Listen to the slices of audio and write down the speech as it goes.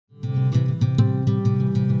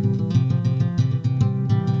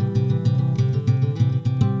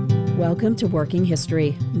Welcome to Working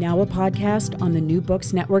History, now a podcast on the New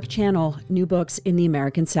Books Network channel, New Books in the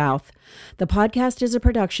American South. The podcast is a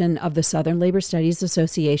production of the Southern Labor Studies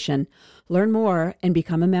Association. Learn more and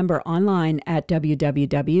become a member online at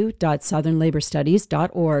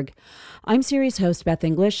www.southernlaborstudies.org. I'm series host Beth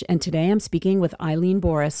English, and today I'm speaking with Eileen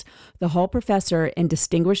Boris, the Hall Professor and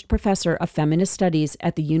Distinguished Professor of Feminist Studies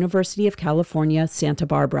at the University of California, Santa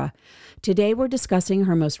Barbara. Today we're discussing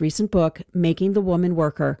her most recent book, Making the Woman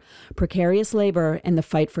Worker, Precarious Labor and the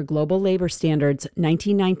Fight for Global Labor Standards,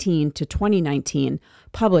 1919 to 2019,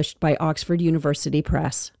 published by Oxford University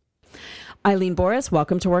Press. Eileen Boris,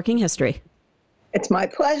 welcome to Working History. It's my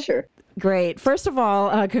pleasure. Great. First of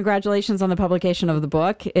all, congratulations on the publication of the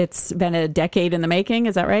book. It's been a decade in the making,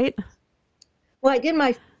 is that right? Well, I did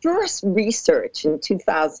my first research in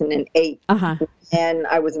 2008, and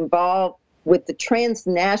I was involved with the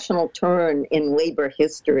transnational turn in labor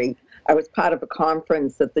history. I was part of a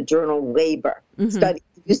conference at the journal Labor. It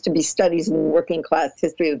used to be Studies in Working Class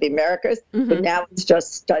History of the Americas, but now it's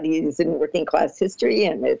just Studies in Working Class History,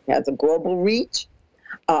 and it has a global reach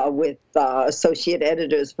with associate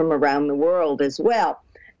editors from around the world as well.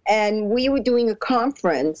 And we were doing a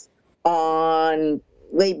conference on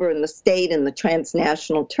labor in the state and the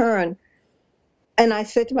transnational turn, and I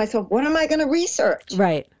said to myself, what am I going to research?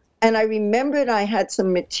 Right. And I remembered I had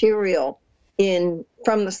some material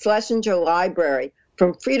from the Schlesinger Library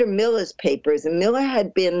from Frieda Miller's papers, and Miller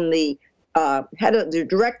had been the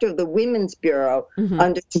director of the Women's Bureau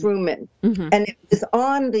under Truman, and it was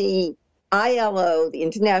on the ILO, the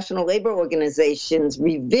International Labor Organization's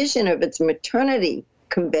revision of its maternity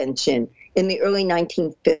convention in the early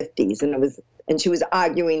 1950s, and she was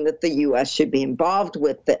arguing that the U.S. should be involved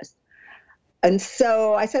with this. And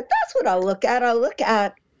so I said, that's what I'll look at. I'll look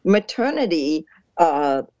at maternity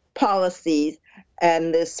policies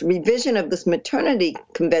and this revision of this maternity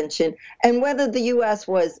convention, and whether the U.S.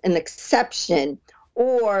 was an exception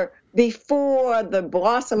or before the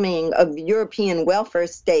blossoming of European welfare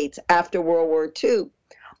states after World War II,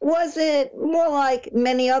 was it more like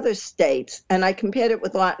many other states? And I compared it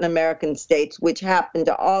with Latin American states, which happen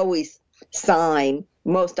to always sign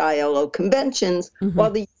most ILO conventions,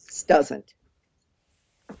 while the U.S. doesn't.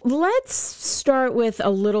 Let's start with a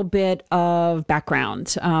little bit of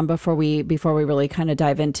background before we really kind of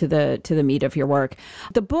dive into the meat of your work.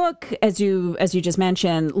 The book, as you just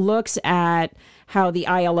mentioned, looks at how the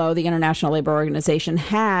ILO, the International Labor Organization,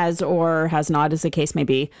 has or has not, as the case may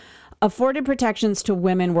be, afforded protections to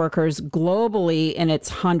women workers globally in its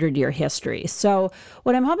 100-year history. So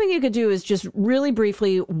what I'm hoping you could do is just really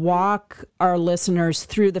briefly walk our listeners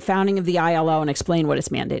through the founding of the ILO and explain what its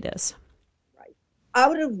mandate is.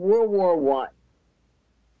 Out of World War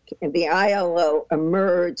I, the ILO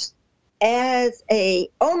emerged as a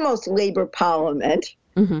almost labor parliament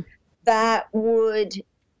that would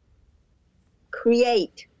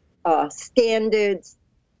create standards,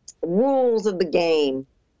 rules of the game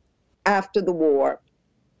after the war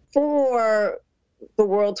for the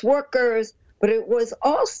world's workers, but it was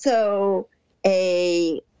also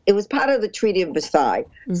it was part of the Treaty of Versailles.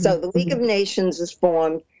 So the League of Nations is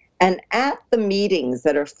formed. And at the meetings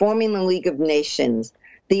that are forming the League of Nations,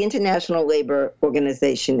 the International Labor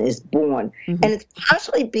Organization is born. And it's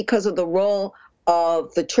partially because of the role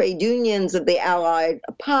of the trade unions of the Allied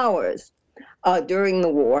powers during the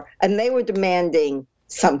war. And they were demanding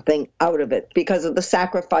something out of it because of the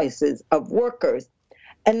sacrifices of workers.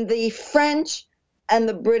 And the French and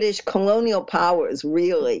the British colonial powers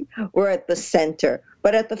really were at the center.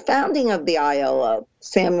 But at the founding of the ILO,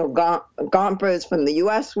 Samuel Gompers from the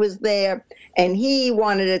U.S. was there, and he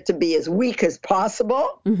wanted it to be as weak as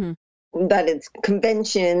possible, that its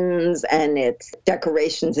conventions and its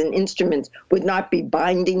declarations and instruments would not be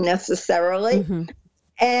binding necessarily.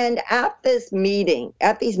 And at these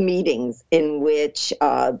meetings in which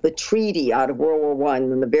the treaty out of World War I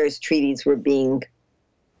and the various treaties were being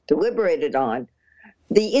deliberated on,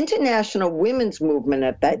 the international women's movement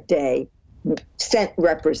at that day sent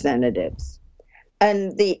representatives,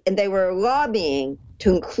 and they were lobbying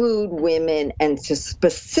to include women and to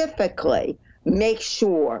specifically make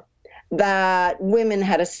sure that women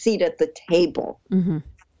had a seat at the table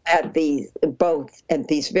at these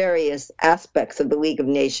various aspects of the League of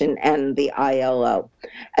Nations and the ILO.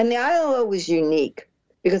 And the ILO was unique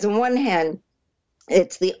because on one hand,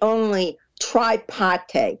 it's the only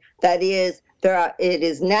tripartite, that is, it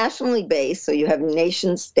is nationally based, so you have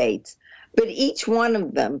nation states, but each one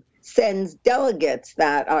of them sends delegates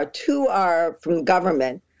two are from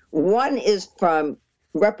government, one is from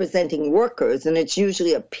representing workers, and it's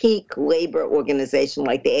usually a peak labor organization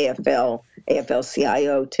like the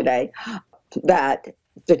AFL-CIO today, that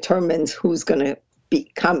determines who's going to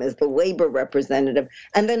become as the labor representative,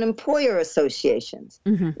 and then employer associations.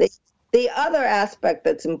 The other aspect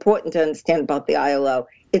that's important to understand about the ILO,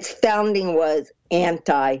 its founding was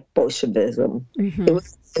anti-Bolshevism.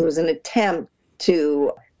 It was an attempt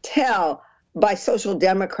to tell, by social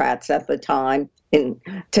democrats at the time,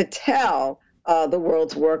 to tell the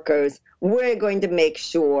world's workers, we're going to make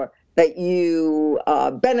sure that you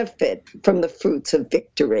benefit from the fruits of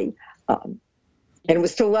victory. And it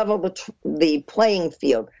was to level the playing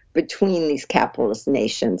field between these capitalist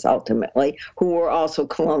nations, ultimately, who were also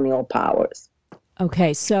colonial powers.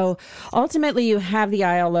 Okay, so ultimately you have the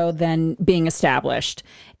ILO then being established.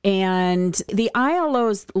 And the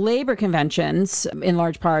ILO's labor conventions, in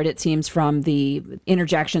large part, it seems from the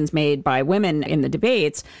interjections made by women in the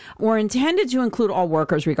debates, were intended to include all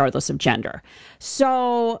workers regardless of gender.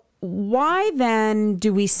 So why then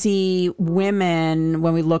do we see women,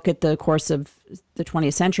 when we look at the course of the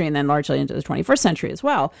 20th century and then largely into the 21st century as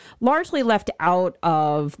well, largely left out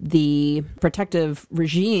of the protective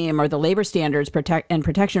regime or the labor standards and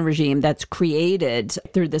protection regime that's created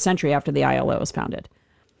through the century after the ILO was founded?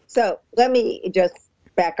 So let me just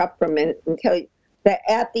back up for a minute and tell you that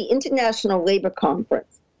at the International Labor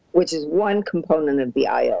Conference, which is one component of the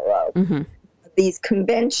ILO, these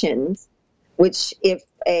conventions, which if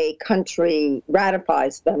a country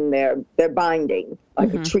ratifies them, they're binding,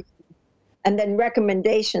 like a treaty. And then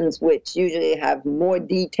recommendations, which usually have more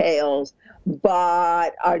details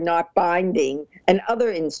but are not binding, and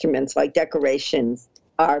other instruments like declarations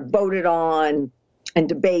are voted on and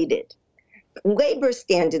debated. Labor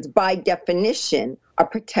standards, by definition, are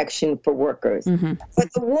protection for workers.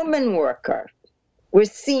 But the woman worker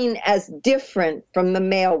was seen as different from the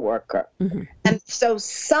male worker. And so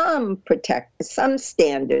some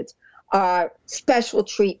standards are special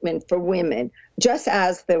treatment for women, just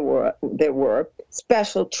as there were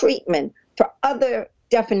special treatment for other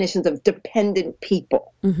definitions of dependent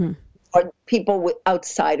people, or people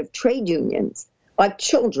outside of trade unions, like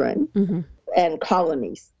children and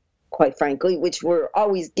colonies, quite frankly, which were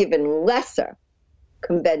always given lesser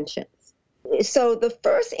conventions. So the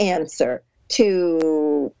first answer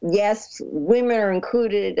to, yes, women are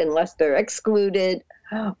included unless they're excluded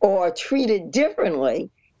or treated differently,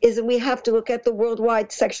 is that we have to look at the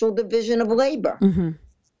worldwide sexual division of labor.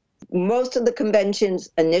 Most of the conventions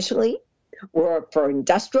initially were for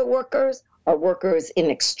industrial workers or workers in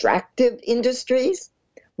extractive industries.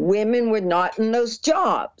 Women were not in those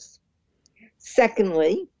jobs.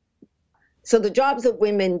 Secondly, so the jobs that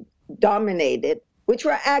women dominated, which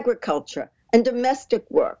were agriculture and domestic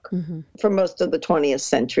work for most of the 20th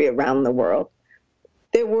century around the world,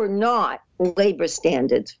 there were not labor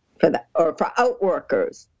standards for that, or for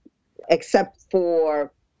outworkers, except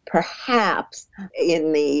for perhaps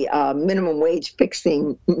in the minimum wage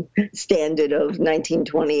fixing standard of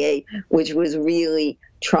 1928, which was really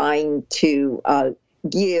trying to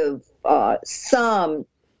give some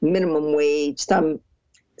minimum wage,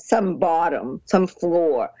 some bottom, some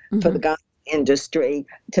floor for the garment industry,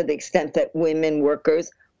 to the extent that women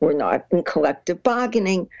workers were not in collective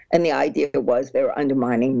bargaining, and the idea was they were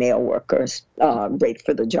undermining male workers' rate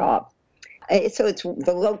for the job. So it's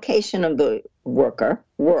the location of the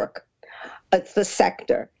work. It's the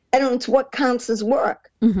sector. And it's what counts as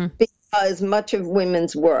work. Because much of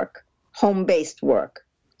women's work, home-based work,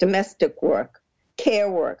 domestic work, care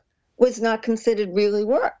work, was not considered really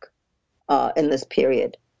work in this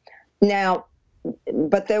period. Now,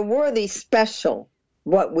 but there were these special,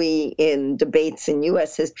 what we in debates in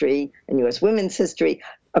U.S. history and U.S. women's history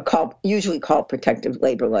are usually called protective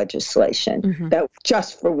labor legislation, that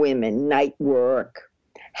just for women, night work,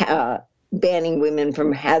 banning women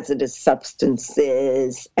from hazardous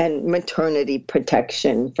substances, and maternity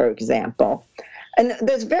protection, for example. And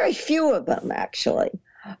there's very few of them, actually.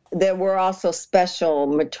 There were also special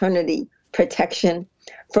maternity protection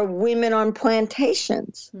for women on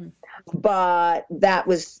plantations, but that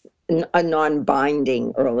was a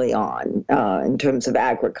non-binding early on in terms of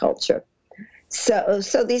agriculture.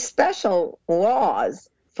 So these special laws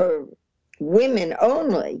for women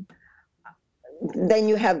only, then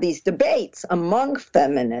you have these debates among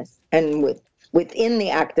feminists and within the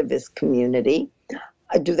activist community.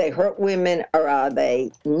 Do they hurt women, or are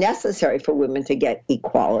they necessary for women to get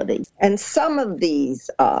equality? And some of these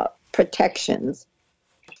protections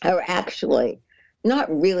are actually not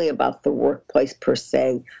really about the workplace per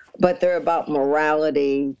se, but they're about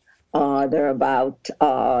morality, they're about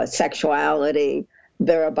sexuality,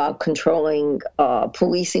 they're about controlling,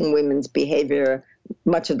 policing women's behavior.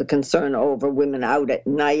 Much of the concern over women out at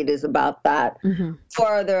night is about that.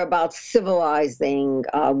 Or they're about civilizing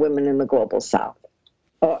women in the global South.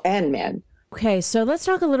 and men. Okay, so let's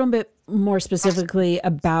talk a little bit more specifically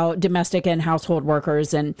about domestic and household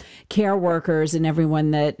workers and care workers and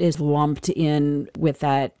everyone that is lumped in with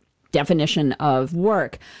that definition of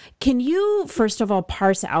work. Can you, first of all,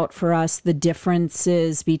 parse out for us the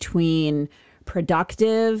differences between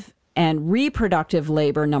productive and reproductive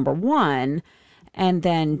labor, number one, and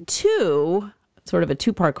then two, sort of a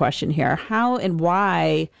two-part question here, how and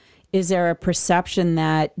why is there a perception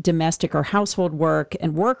that domestic or household work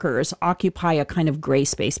and workers occupy a kind of gray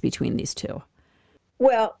space between these two?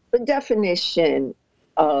 Well, the definition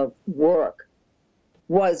of work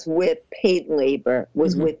was with paid labor,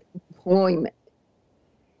 was with employment.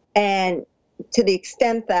 And to the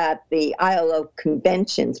extent that the ILO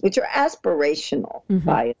conventions, which are aspirational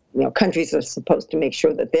by, countries are supposed to make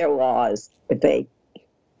sure that their laws, if they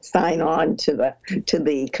sign on to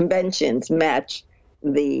the conventions, match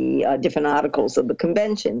the different articles of the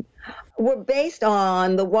convention, were based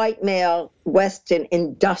on the white male Western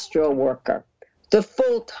industrial worker, the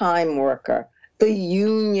full-time worker, the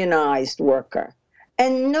unionized worker,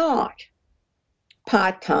 and not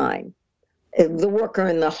part-time, the worker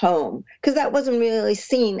in the home, because that wasn't really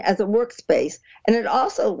seen as a workspace. And it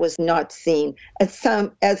also was not seen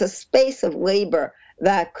as a space of labor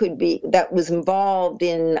that was involved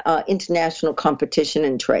in international competition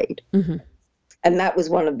and trade. Mm-hmm. And that was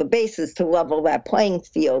one of the bases to level that playing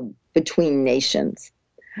field between nations.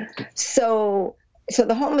 So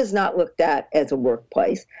the home is not looked at as a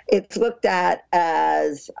workplace. It's looked at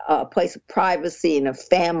as a place of privacy and a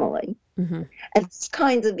family. Mm-hmm. And these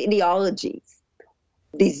kinds of ideologies,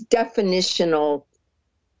 these definitional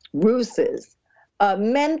ruses,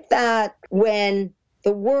 meant that when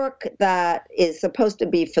the work that is supposed to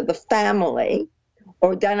be for the family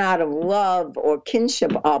or done out of love or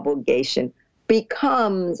kinship obligation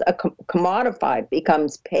becomes commodified,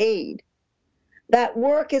 becomes paid, that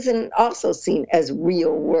work isn't also seen as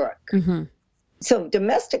real work. Mm-hmm. So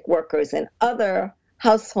domestic workers and other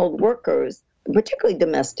household workers, particularly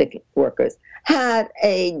domestic workers, had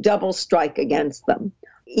a double strike against them,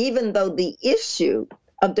 even though the issue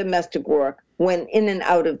of domestic work went in and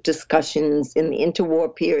out of discussions in the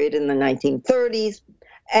interwar period in the 1930s,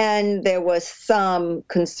 and there was some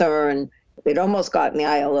concern. It almost got in the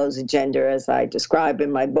ILO's agenda, as I describe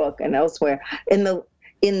in my book and elsewhere, in the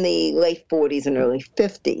late 40s and early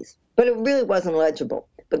 50s. But it really wasn't legible.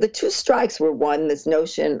 But the two strikes were, one, this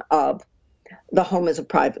notion of the home as a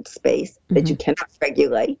private space that you cannot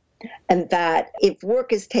regulate, and that if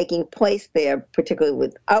work is taking place there, particularly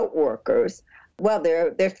without workers, well,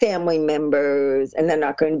 they're family members, and they're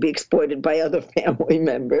not going to be exploited by other family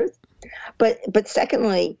members. But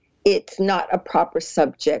secondly, it's not a proper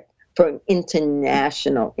subject for an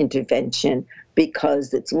international intervention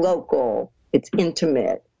because it's local, it's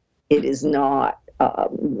intimate, it is not.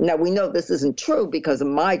 Now, we know this isn't true because of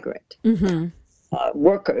migrant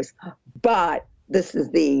workers, but this is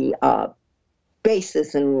the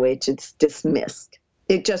basis in which it's dismissed.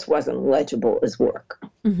 It just wasn't legible as work.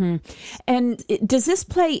 Mm-hmm. And does this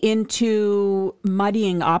play into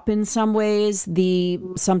muddying up in some ways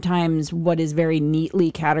sometimes what is very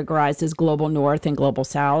neatly categorized as global north and global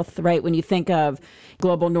south, right? When you think of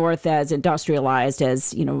global north as industrialized,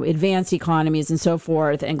 as, advanced economies and so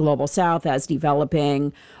forth, and global south as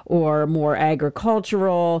developing or more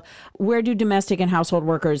agricultural, where do domestic and household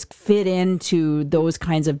workers fit into those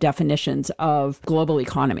kinds of definitions of global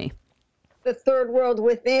economy? The third world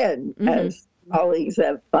within, as colleagues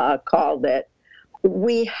have called it.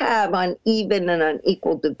 We have uneven and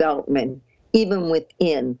unequal development, even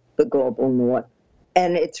within the global north.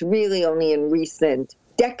 And it's really only in recent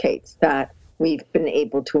decades that we've been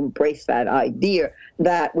able to embrace that idea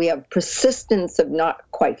that we have persistence of not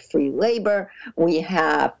quite free labor. We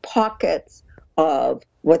have pockets of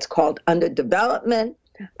what's called underdevelopment.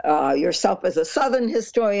 Yourself as a Southern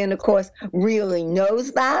historian, of course, really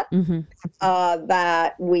knows that,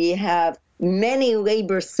 that we have many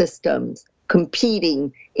labor systems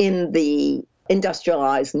competing in the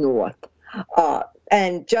industrialized North.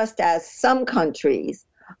 And just as some countries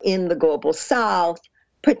in the global South,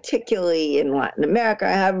 particularly in Latin America,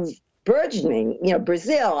 have burgeoning,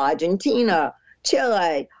 Brazil, Argentina,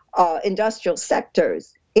 Chile, industrial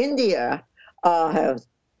sectors, India has.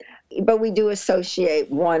 But we do associate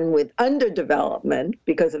one with underdevelopment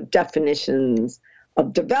because of definitions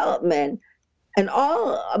of development. And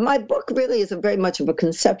my book really is very much of a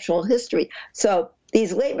conceptual history. So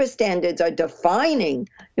these labor standards are defining,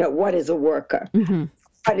 what is a worker,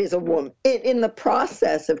 what is a woman, in the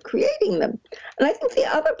process of creating them. And I think the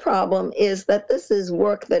other problem is that this is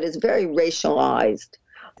work that is very racialized.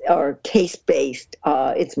 or case-based.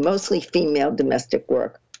 It's mostly female domestic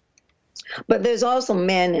work. But there's also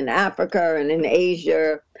men in Africa and in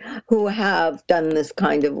Asia who have done this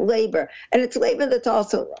kind of labor. And it's labor that's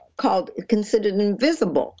also considered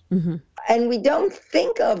invisible. Mm-hmm. And we don't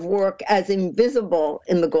think of work as invisible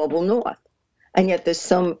in the global north. And yet there's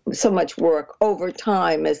so much work over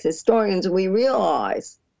time. As historians, we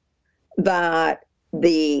realize that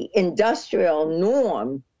the industrial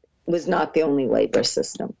norm was not the only labor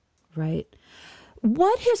system. Right.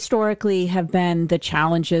 What historically have been the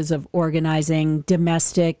challenges of organizing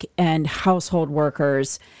domestic and household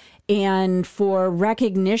workers and for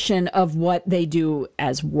recognition of what they do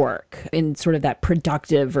as work in sort of that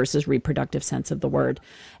productive versus reproductive sense of the word,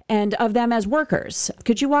 and of them as workers?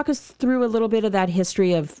 Could you walk us through a little bit of that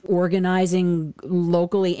history of organizing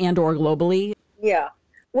locally and or globally? Yeah.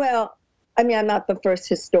 Well, I mean, I'm not the first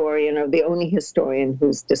historian or the only historian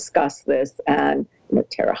who's discussed this, and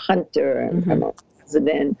Tara Hunter and Emma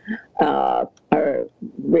President are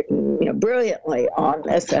written, brilliantly on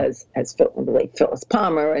this, as the late Phyllis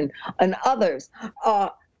Palmer and others.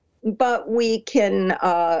 But we can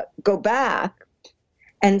go back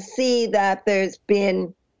and see that there's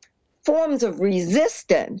been forms of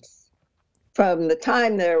resistance from the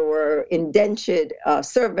time there were indentured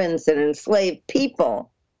servants and enslaved people.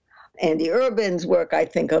 Andy Urban's work, I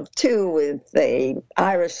think of too, with the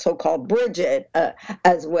Irish so-called Bridget,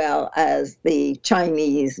 as well as the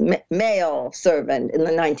Chinese male servant in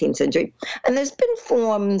the 19th century. And there's been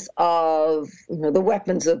forms of, the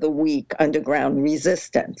weapons of the weak, underground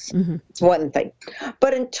resistance. Mm-hmm. It's one thing.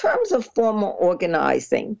 But in terms of formal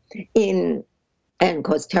organizing, and of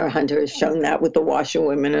course Tara Hunter has shown that with the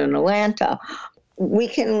washerwomen in Atlanta, we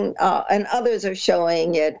can, and others are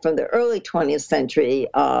showing it from the early 20th century,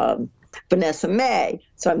 Vanessa May.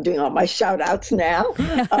 So I'm doing all my shout outs now.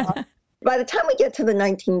 By the time we get to the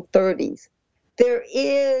 1930s, there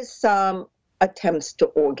is some attempts to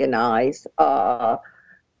organize. And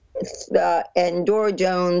Dora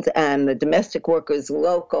Jones and the Domestic Workers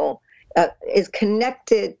Local is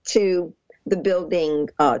connected to the building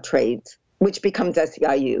trades, which becomes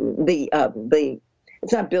SEIU.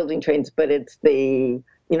 It's not building trades, but it's the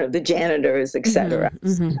janitors, et cetera.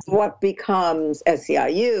 Mm-hmm. What becomes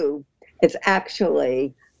SEIU is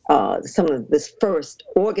actually some of this first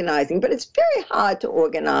organizing, but it's very hard to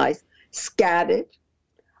organize scattered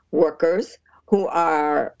workers who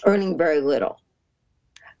are earning very little.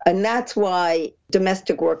 And that's why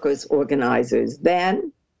domestic workers organizers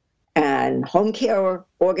then, and home care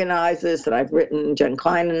organizers that I've written, Jen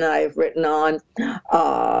Klein and I have written on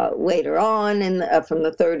later on from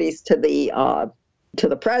the 30s to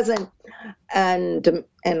the present, and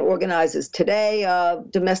organizers today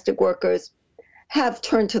of domestic workers have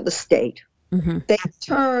turned to the state. Mm-hmm. They've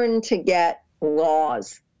turned to get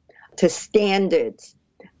laws, to standards,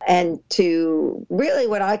 and to really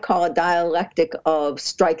what I call a dialectic of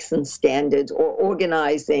strikes and standards, or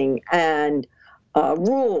organizing and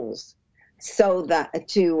rules, so that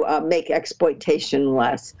to make exploitation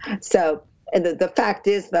less. So the fact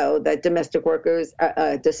is, though, that domestic workers,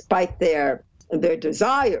 despite their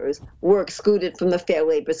desires, were excluded from the Fair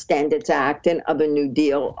Labor Standards Act and other New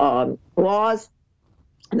Deal laws.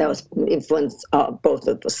 And that was influenced both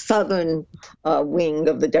of the southern wing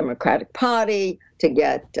of the Democratic Party to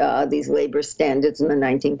get these labor standards in the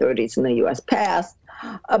 1930s in the U.S. passed,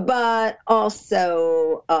 but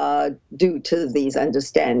also due to these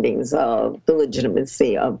understandings of the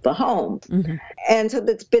legitimacy of the home. Mm-hmm. And so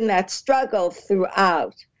there's been that struggle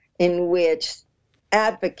throughout in which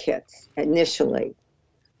advocates initially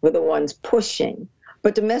were the ones pushing,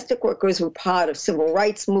 but domestic workers were part of civil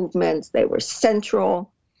rights movements. They were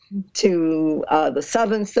central to the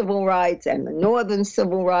Southern civil rights and the Northern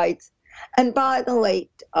civil rights. And by the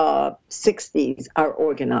late 60s are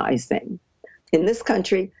organizing in this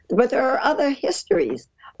country. But there are other histories.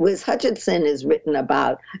 Liz Hutchinson has written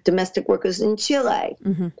about domestic workers in Chile.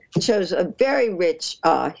 Mm-hmm. It shows a very rich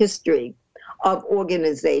history of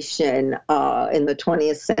organization in the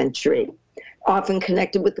 20th century, often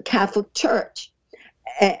connected with the Catholic Church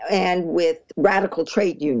and with radical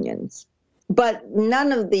trade unions. But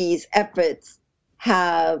none of these efforts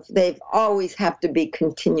they've always have to be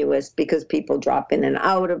continuous because people drop in and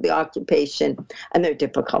out of the occupation and they're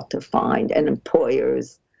difficult to find, and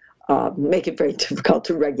employers make it very difficult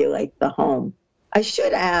to regulate the home. I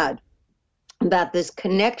should add that this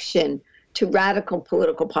connection to radical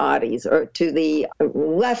political parties or to the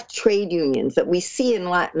left trade unions that we see in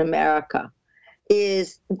Latin America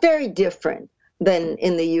is very different than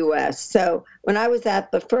in the U.S. So when I was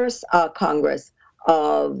at the first Congress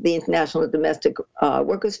of the International Domestic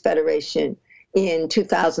Workers Federation in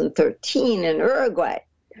 2013 in Uruguay,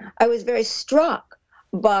 I was very struck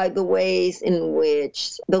by the ways in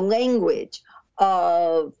which the language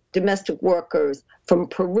of domestic workers from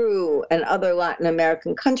Peru and other Latin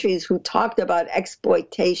American countries who talked about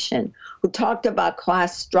exploitation, who talked about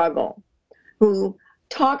class struggle, who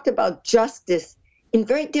talked about justice in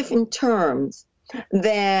very different terms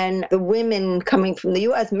than the women coming from the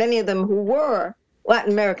U.S., many of them who were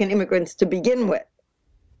Latin American immigrants to begin with,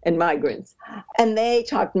 and migrants. And they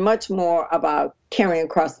talked much more about carrying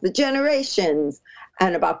across the generations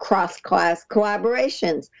and about cross-class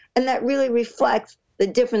collaborations. And that really reflects the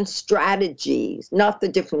different strategies, not the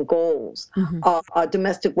different goals of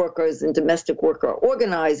domestic workers and domestic worker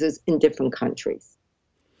organizers in different countries.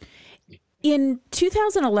 In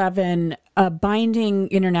 2011, a binding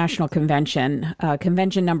international convention,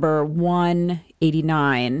 convention number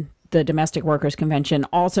 189, the Domestic Workers Convention,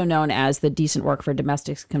 also known as the Decent Work for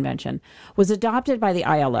Domestics Convention, was adopted by the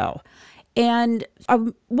ILO. And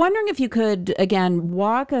I'm wondering if you could, again,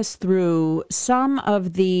 walk us through some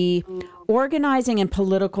of the organizing and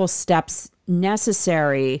political steps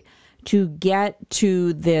necessary to get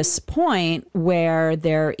to this point where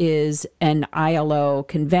there is an ILO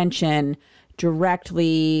convention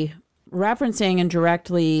directly referencing and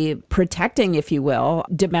directly protecting, if you will,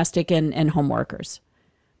 domestic and home workers.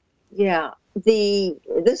 Yeah,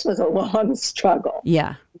 this was a long struggle.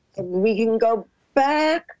 Yeah. We can go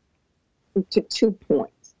back to 2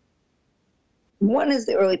 points. One is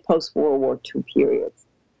the early post-World War II periods,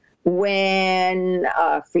 when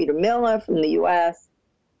Frida Miller from the U.S.,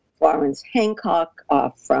 Florence Hancock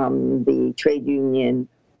from the Trade Union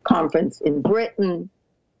Conference in Britain,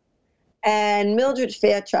 and Mildred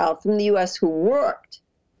Fairchild from the U.S., who worked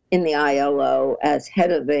in the ILO as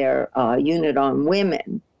head of their unit on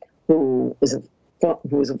women, who was a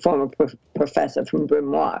former professor from Bryn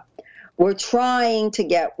Mawr, were trying to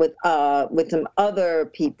get with some other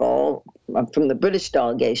people from the British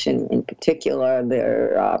delegation, in particular,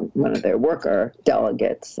 one of their worker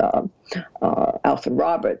delegates, Alfred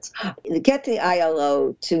Roberts, to get the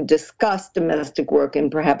ILO to discuss domestic work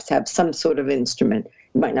and perhaps have some sort of instrument.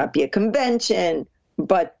 It might not be a convention,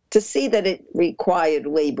 but to see that it required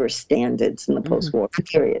labor standards in the post-war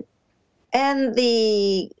period. And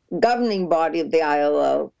the governing body of the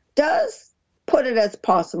ILO does put it as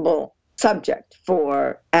possible subject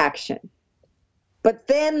for action. But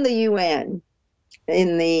then the UN,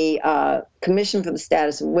 in the Commission for the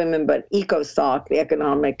Status of Women, but ECOSOC, the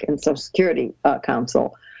Economic and Social Security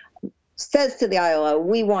Council, says to the ILO,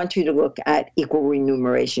 we want you to look at equal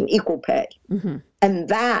remuneration, equal pay. And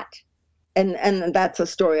that's a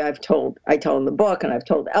story I tell in the book and I've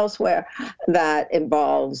told elsewhere, that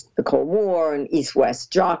involves the Cold War and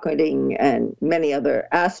East-West jockeying and many other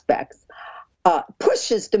aspects,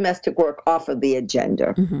 pushes domestic work off of the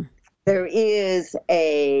agenda. There is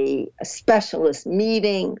a specialist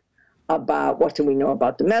meeting about what do we know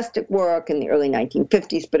about domestic work in the early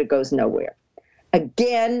 1950s, but it goes nowhere.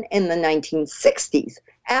 Again, in the 1960s,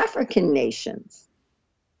 African nations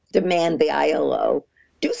demand the ILO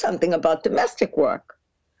do something about domestic work,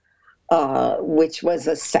 which was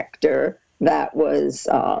a sector that was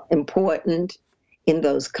important in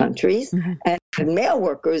those countries, and male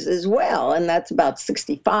workers as well, and that's about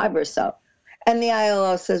 65 or so. And the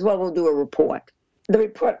ILO says, well, we'll do a report. The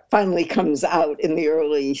report finally comes out in the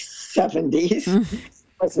early 70s.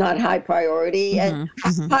 It's not high priority, and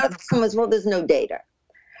part of the problem is, well, there's no data.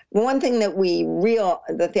 One thing that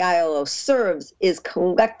the ILO serves is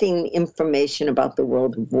collecting information about the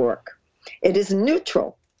world of work. It is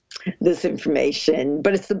neutral, this information,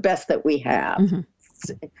 but it's the best that we have.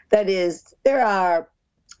 That is, there are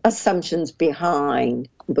assumptions behind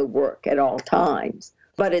the work at all times,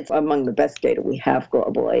 but it's among the best data we have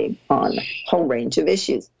globally on a whole range of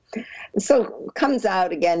issues. So it comes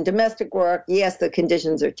out again, domestic work, yes, the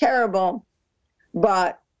conditions are terrible,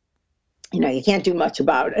 but you can't do much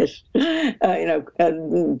about it. We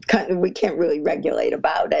can't really regulate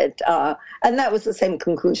about it. And that was the same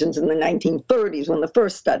conclusions in the 1930s when the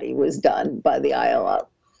first study was done by the ILO.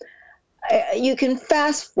 You can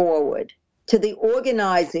fast forward to the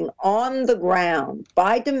organizing on the ground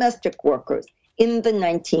by domestic workers in the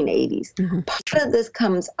 1980s. Part of this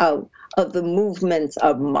comes out of the movements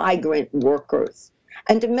of migrant workers.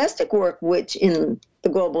 And domestic work, which in the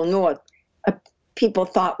global north, people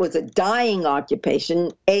thought was a dying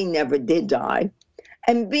occupation, A, never did die,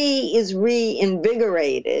 and B, is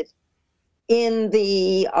reinvigorated in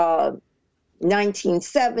the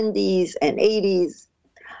 1970s and 80s,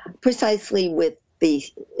 precisely with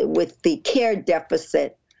the care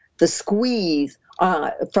deficit, the squeeze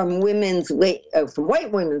from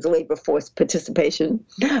white women's labor force participation,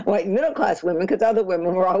 white middle class women, because other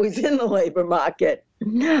women were always in the labor market,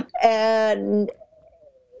 and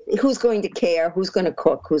who's going to care, who's going to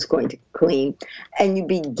cook, who's going to clean, and you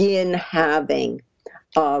begin having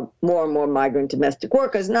more and more migrant domestic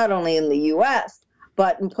workers, not only in the U.S.,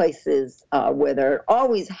 but in places where there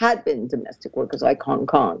always had been domestic workers, like Hong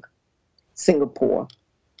Kong, Singapore.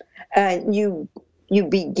 And you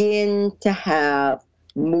begin to have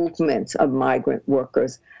movements of migrant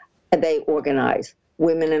workers. They organize.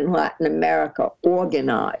 Women in Latin America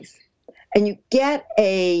organize. And you get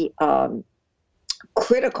a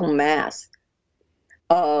critical mass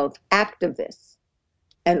of activists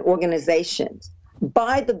and organizations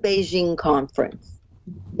by the Beijing Conference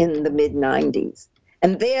in the mid-90s.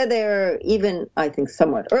 And there, even I think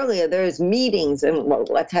somewhat earlier, there's meetings and, well,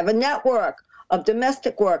 let's have a network of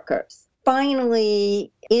domestic workers.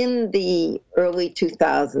 Finally, in the early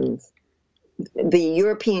 2000s, the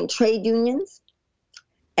European trade unions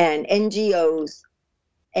and NGOs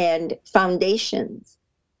and foundations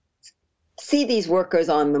see these workers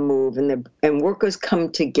on the move, and workers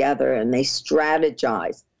come together and they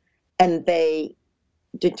strategize, and they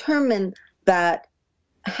determine that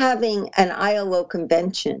having an ILO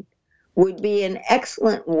convention would be an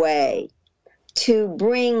excellent way to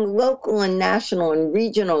bring local and national and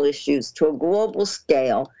regional issues to a global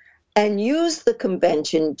scale and use the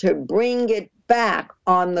convention to bring it back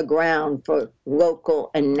on the ground for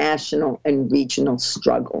local and national and regional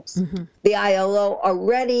struggles. Mm-hmm. The ILO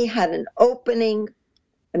already had an opening,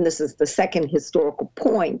 and this is the second historical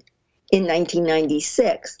point, in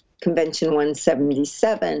 1996, Convention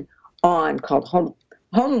 177 called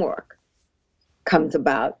Homework comes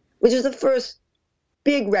about, which is the first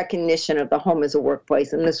big recognition of the home as a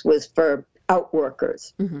workplace, and this was for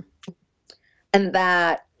outworkers. Mm-hmm. And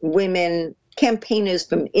that women, campaigners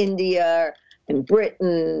from India and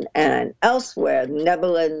Britain and elsewhere, the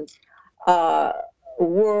Netherlands,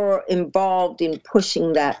 were involved in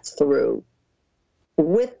pushing that through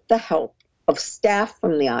with the help of staff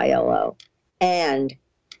from the ILO. And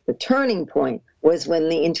the turning point was when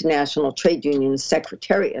the International Trade Union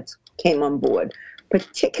Secretariats came on board,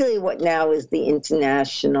 particularly what now is the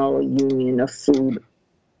International Union of Food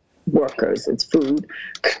Workers. It's food,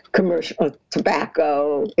 commercial,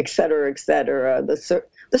 tobacco, et cetera,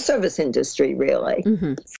 the service industry, really.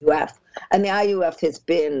 Mm-hmm. IUF. And the IUF has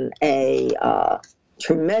been a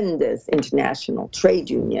tremendous international trade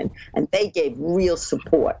union, and they gave real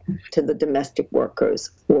support to the domestic workers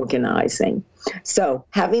organizing. So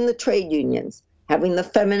having the trade unions, having the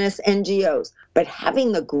feminist NGOs, but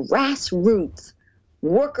having the grassroots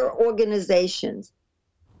worker organizations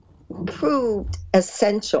proved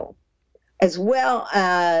essential, as well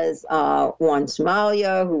as Juan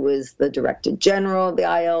Somalia, who was the Director General of the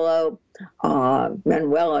ILO,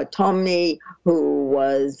 Manuela Tomei, who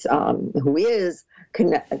is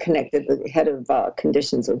connected, the head of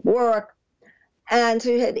conditions of work, and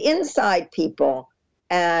who had inside people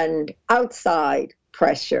and outside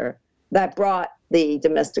pressure that brought the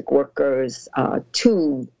domestic workers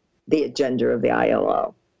to the agenda of the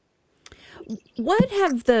ILO. What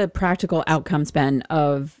have the practical outcomes been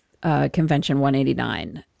of Convention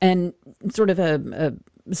 189? And sort of a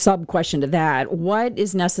sub-question to that, what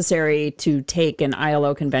is necessary to take an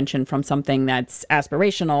ILO convention from something that's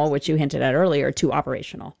aspirational, which you hinted at earlier, to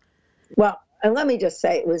operational? Well, and let me just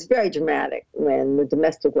say, it was very dramatic when the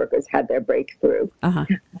domestic workers had their breakthrough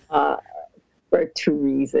for two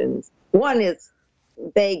reasons. One is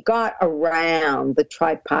they got around the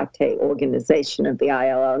tripartite organization of the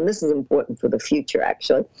ILO, and this is important for the future,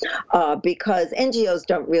 actually, because NGOs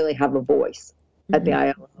don't really have a voice at the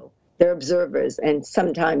ILO. They're observers, and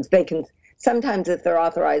sometimes if they're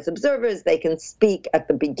authorized observers, they can speak at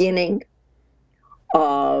the beginning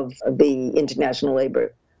of the International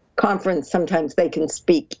Labor Conference. Sometimes they can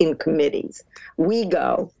speak in committees.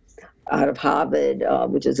 WIGO, out of Harvard,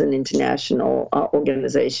 which is an international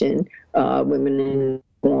organization, Women in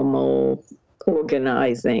Formal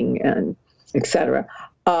Organizing, and et cetera,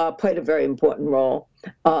 played a very important role,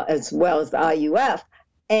 as well as the IUF.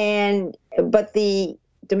 But the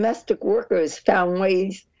domestic workers found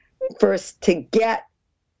ways first to get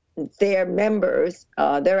their members,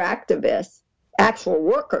 their activists, actual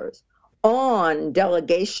workers, on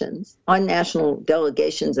delegations, on national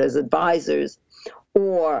delegations as advisors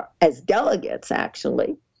or as delegates,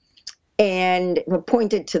 actually, and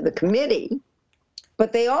appointed to the committee.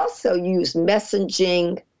 But they also used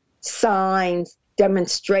messaging, signs,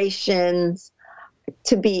 demonstrations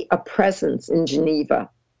to be a presence in Geneva.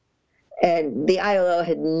 And the ILO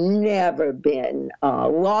had never been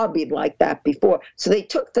lobbied like that before. So they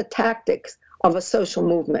took the tactics of a social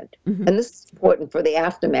movement, and this is important for the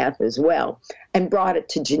aftermath as well, and brought it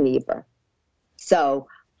to Geneva. So,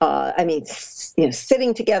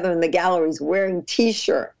 sitting together in the galleries wearing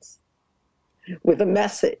T-shirts with a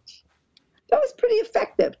message, that was pretty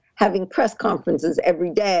effective. Having press conferences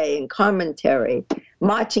every day and commentary,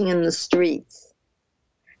 marching in the streets.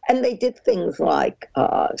 And they did things like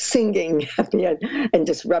singing and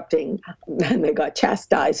disrupting, and they got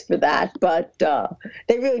chastised for that. But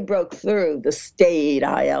they really broke through the staid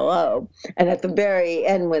ILO. And at the very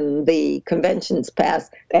end, when the conventions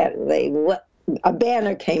passed, a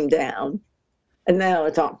banner came down. And now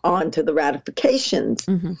it's on to the ratifications.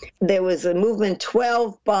 There was a movement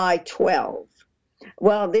 12 by 12.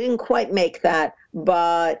 Well, they didn't quite make that,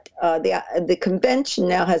 but the convention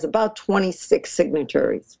now has about 26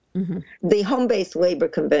 signatories. The Home-Based Labor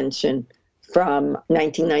Convention from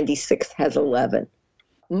 1996 has 11.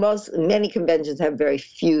 Many conventions have very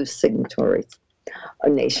few signatories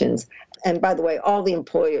nations. And by the way, all the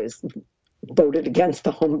employers voted against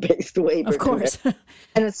the Home-Based Labor Convention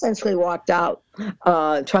and essentially walked out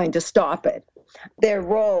trying to stop it. Their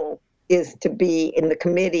role is to be in the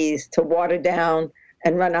committees to water down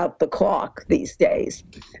and run out the clock these days,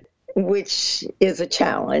 which is a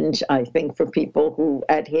challenge, I think, for people who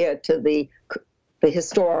adhere to the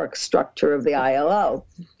historic structure of the ILO,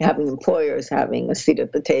 having employers having a seat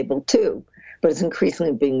at the table too. But it's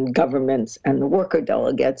increasingly being governments and the worker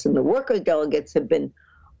delegates, and the worker delegates have been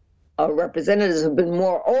representatives have been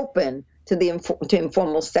more open to the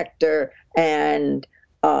informal sector and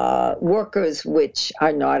workers which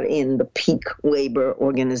are not in the peak labor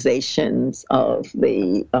organizations of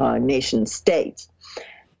the nation states.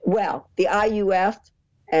 Well, the IUF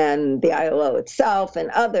and the ILO itself and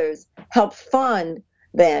others help fund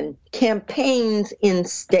then campaigns in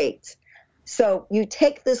states. So you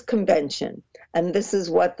take this convention, and this is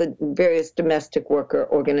what the various domestic worker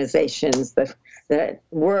organizations that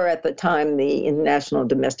were at the time the International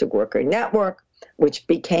Domestic Worker Network, which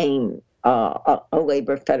became a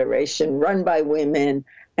labor federation run by women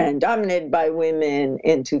and dominated by women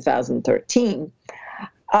in 2013.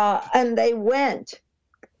 And they went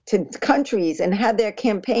to countries and had their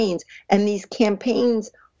campaigns, and these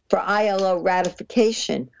campaigns for ILO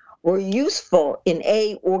ratification were useful in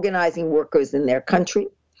organizing workers in their country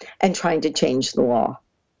and trying to change the law.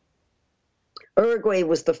 Uruguay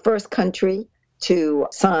was the first country to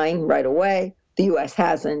sign right away. The U.S.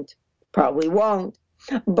 hasn't, probably won't.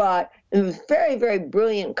 But it was very, very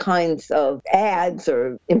brilliant kinds of ads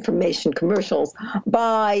or information commercials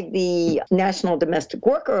by the National Domestic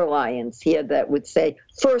Worker Alliance here that would say,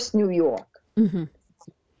 first New York,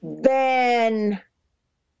 then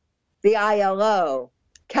the ILO,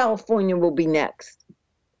 California will be next.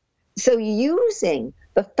 So using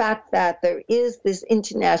the fact that there is this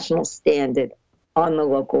international standard on the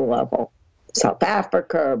local level, South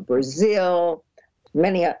Africa, Brazil,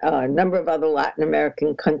 a number of other Latin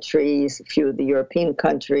American countries, a few of the European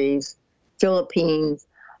countries, Philippines,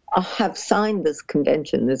 have signed this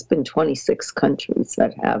convention. There's been 26 countries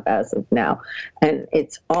that have as of now, and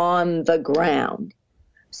it's on the ground.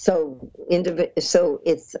 So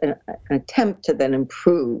it's an attempt to then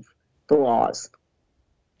improve the laws.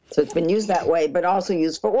 So it's been used that way, but also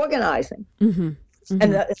used for organizing. And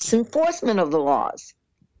it's enforcement of the laws.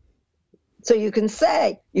 So you can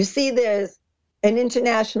say, you see, there's an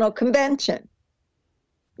international convention.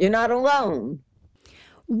 You're not alone.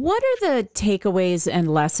 What are the takeaways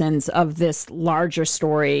and lessons of this larger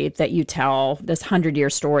story that you tell, this 100-year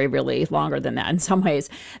story, really longer than that in some ways,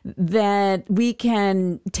 that we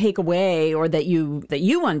can take away, or that you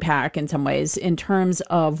unpack in some ways, in terms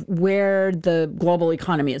of where the global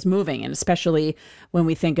economy is moving, and especially when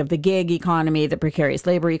we think of the gig economy, the precarious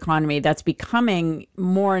labor economy, that's becoming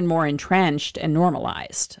more and more entrenched and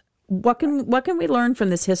normalized? What can we learn from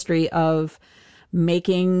this history of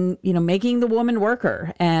making the woman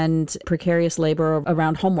worker and precarious labor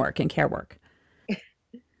around homework and care work?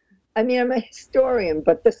 I mean, I'm a historian,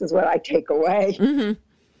 but this is what I take away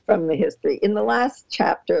from the history. In the last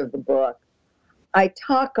chapter of the book, I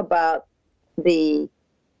talk about the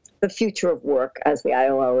future of work as the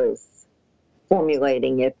ILO is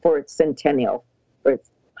formulating it for its centennial, for its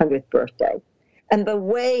 100th birthday, and the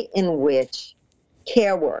way in which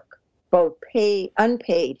care work, both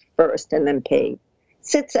unpaid first and then paid,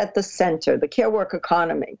 sits at the center. The care work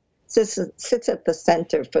economy sits at the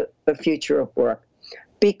center for the future of work,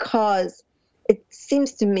 because it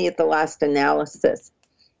seems to me at the last analysis,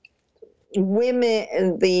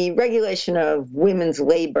 women, the regulation of women's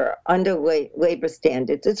labor under labor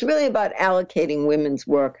standards, it's really about allocating women's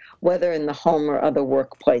work, whether in the home or other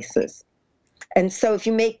workplaces. And so if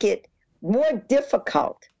you make it more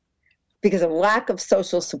difficult because of lack of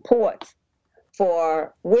social support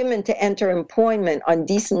for women to enter employment on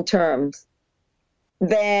decent terms,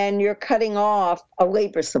 then you're cutting off a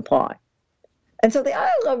labor supply. And so the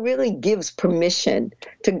ILO really gives permission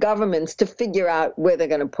to governments to figure out where they're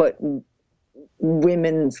going to put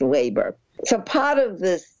women's labor. So part of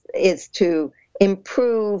this is to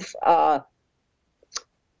improve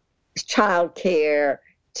childcare,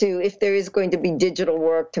 to, if there is going to be digital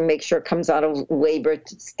work, to make sure it comes out of labor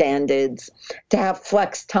standards, to have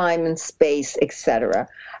flex time and space, etc.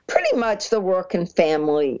 Pretty much the work and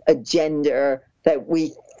family agenda that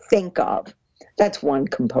we think of. That's one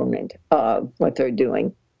component of what they're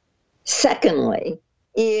doing. Secondly,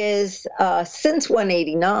 is since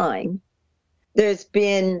 189, there's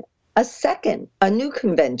been a new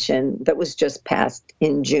convention that was just passed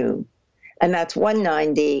in June. And that's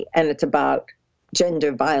 190, and it's about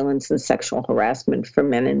gender violence and sexual harassment for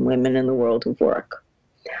men and women in the world of work.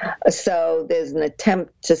 So there's an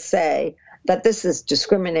attempt to say that this is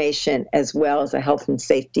discrimination as well as a health and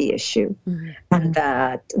safety issue, and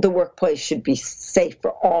that the workplace should be safe for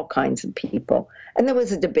all kinds of people. And there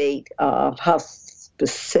was a debate of how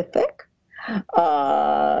specific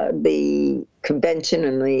the convention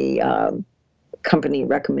and the company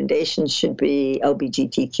recommendations should be.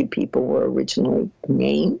 LGBTQ people were originally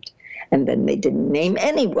named, and then they didn't name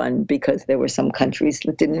anyone because there were some countries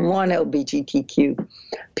that didn't want LGBTQ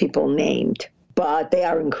people named, but they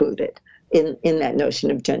are included in that notion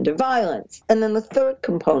of gender violence. And then the third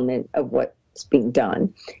component of what's being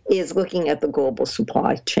done is looking at the global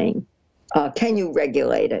supply chain. Can you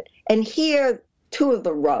regulate it? And here, two of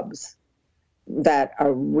the rubs that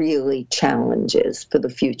are really challenges for the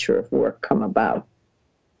future of work come about.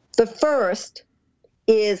 The first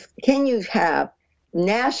is, can you have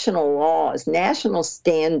national laws, national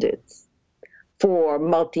standards for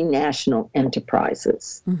multinational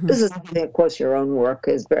enterprises? This is, of course, your own work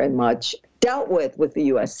is very much dealt with the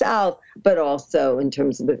U.S. South, but also in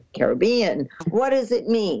terms of the Caribbean. What does it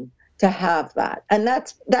mean to have that? And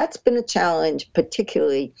that's been a challenge,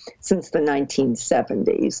 particularly since the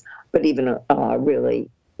 1970s, but even really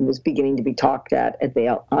was beginning to be talked at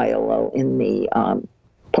the ILO in the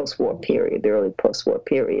post-war period, the early post-war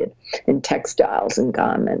period, in textiles and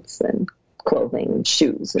garments and clothing and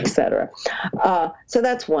shoes, etc. So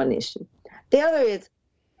that's one issue. The other is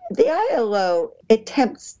the ILO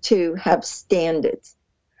attempts to have standards.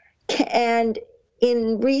 And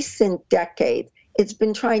in recent decades, it's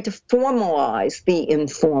been trying to formalize the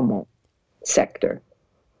informal sector.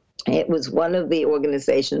 It was one of the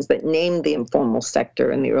organizations that named the informal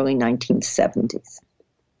sector in the early 1970s.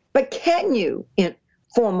 But can you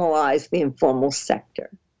formalize the informal sector?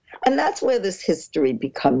 And that's where this history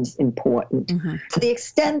becomes important. To the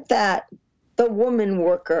extent that the woman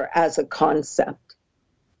worker as a concept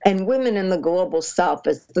and women in the global South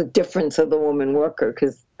as the difference of the woman worker,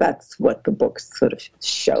 because that's what the book sort of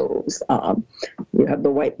shows. You have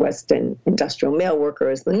the white Western industrial male worker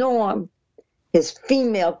as the norm, his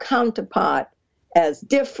female counterpart as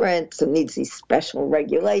different, and needs these special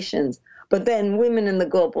regulations. But then women in the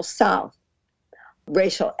global South,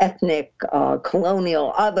 racial, ethnic,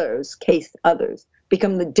 colonial, others,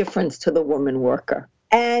 become the difference to the woman worker.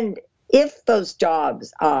 And if those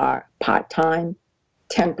jobs are part-time,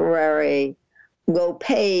 temporary, low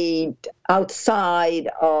paid, outside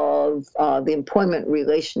of the employment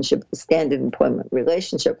relationship, the standard employment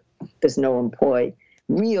relationship, there's no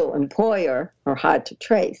real employer, or hard to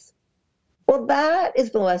trace. Well, that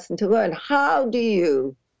is the lesson to learn. How do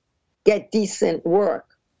you get decent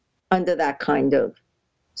work under that kind of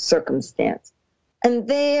circumstance? And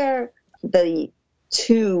there, the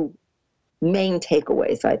two main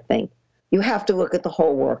takeaways, I think. You have to look at the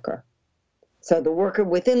whole worker. So the worker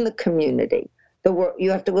within the community,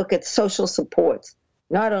 you have to look at social supports,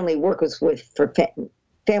 not only workers for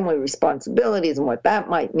family responsibilities and what that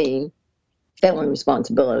might mean. Family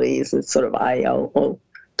responsibilities is sort of ILO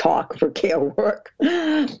talk for care work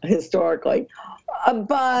historically.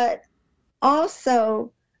 But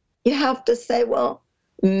also you have to say, well,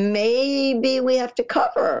 maybe we have to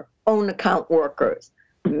cover own account workers.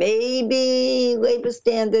 Maybe labor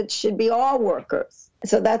standards should be all workers.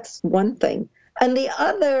 So that's one thing. And the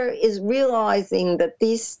other is realizing that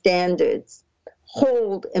these standards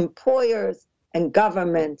hold employers and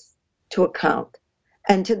governments to account.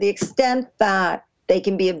 And to the extent that they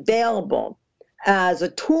can be available as a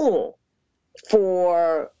tool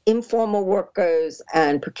for informal workers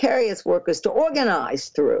and precarious workers to organize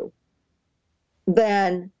through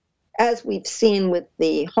than, as we've seen with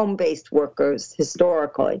the home-based workers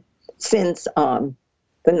historically since the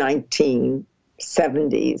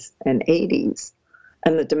 1970s and 80s,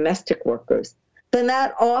 and the domestic workers, then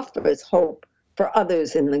that offers hope for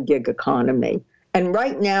others in the gig economy. And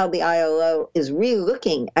right now, the ILO is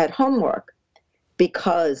re-looking at homework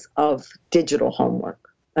because of digital homework.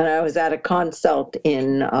 And I was at a consult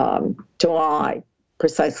in July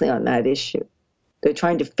precisely on that issue. They're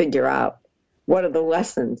trying to figure out what are the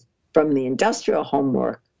lessons from the industrial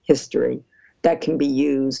homework history that can be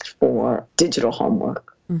used for digital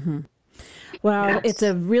homework. Mm-hmm. Well, yes. It's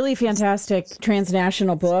a really fantastic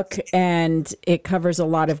transnational book, and it covers a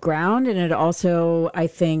lot of ground. And it also, I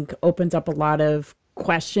think, opens up a lot of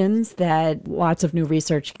questions that lots of new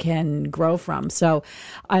research can grow from. So,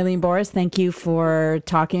 Eileen Boris, thank you for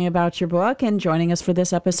talking about your book and joining us for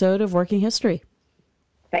this episode of Working History.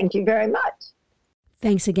 Thank you very much.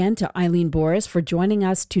 Thanks again to Eileen Boris for joining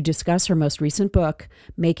us to discuss her most recent book,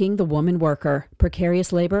 Making the Woman Worker,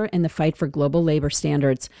 Precarious Labor and the Fight for Global Labor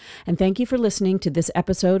Standards. And thank you for listening to this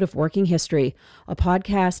episode of Working History, a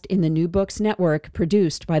podcast in the New Books Network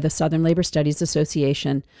produced by the Southern Labor Studies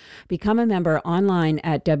Association. Become a member online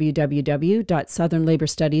at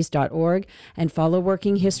www.southernlaborstudies.org and follow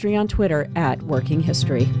Working History on Twitter at Working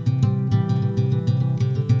History.